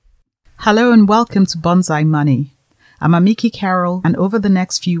Hello and welcome to Bonsai Money. I'm Amiki Carroll, and over the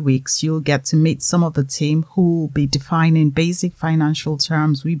next few weeks, you'll get to meet some of the team who will be defining basic financial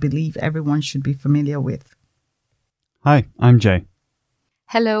terms we believe everyone should be familiar with. Hi, I'm Jay.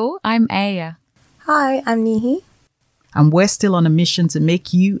 Hello, I'm Aya. Hi, I'm Nihi. And we're still on a mission to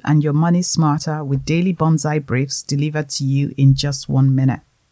make you and your money smarter with daily bonsai briefs delivered to you in just 1 minute.